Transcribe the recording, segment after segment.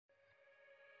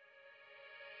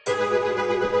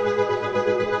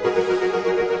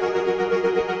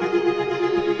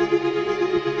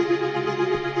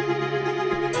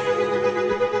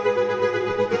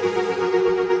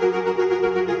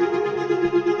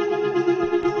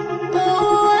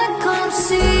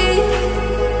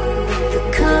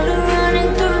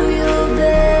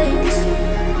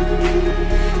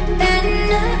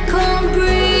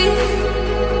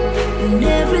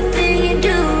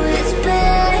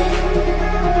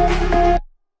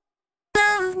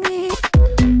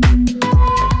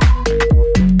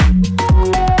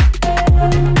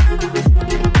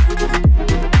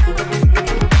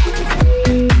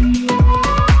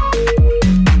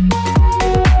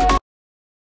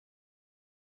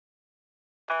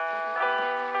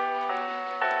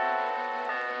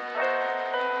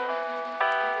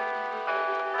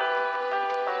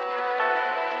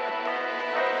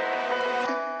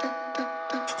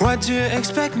What do you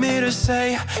expect me to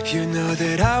say? You know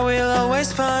that I will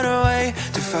always find a way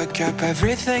to fuck up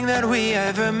everything that we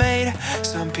ever made.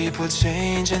 Some people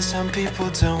change and some people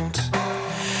don't.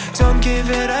 Don't give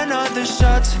it another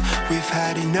shot. We've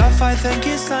had enough, I think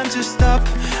it's time to stop.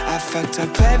 I fucked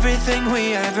up everything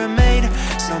we ever made.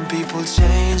 Some people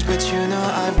change, but you know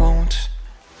I won't.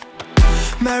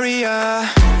 Maria,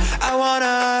 I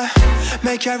wanna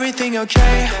make everything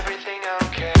okay.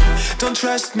 Don't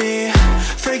trust me,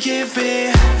 forgive me,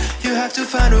 you have to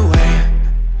find a way.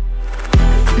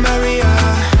 Maria,